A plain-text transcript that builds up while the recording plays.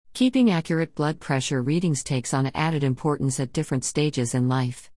Keeping accurate blood pressure readings takes on added importance at different stages in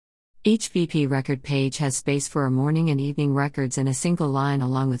life. Each VP record page has space for a morning and evening records in a single line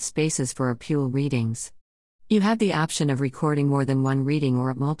along with spaces for APUL readings. You have the option of recording more than one reading or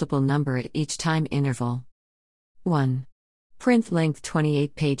a multiple number at each time interval. 1. Print length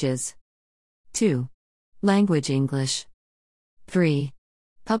 28 pages. 2. Language English. 3.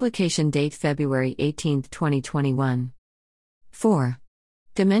 Publication date February 18, 2021. 4.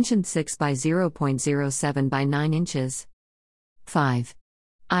 Dimension 6 by 0.07 by 9 inches. 5.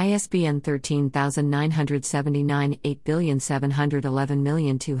 ISBN 13979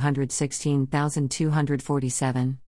 8711211216247.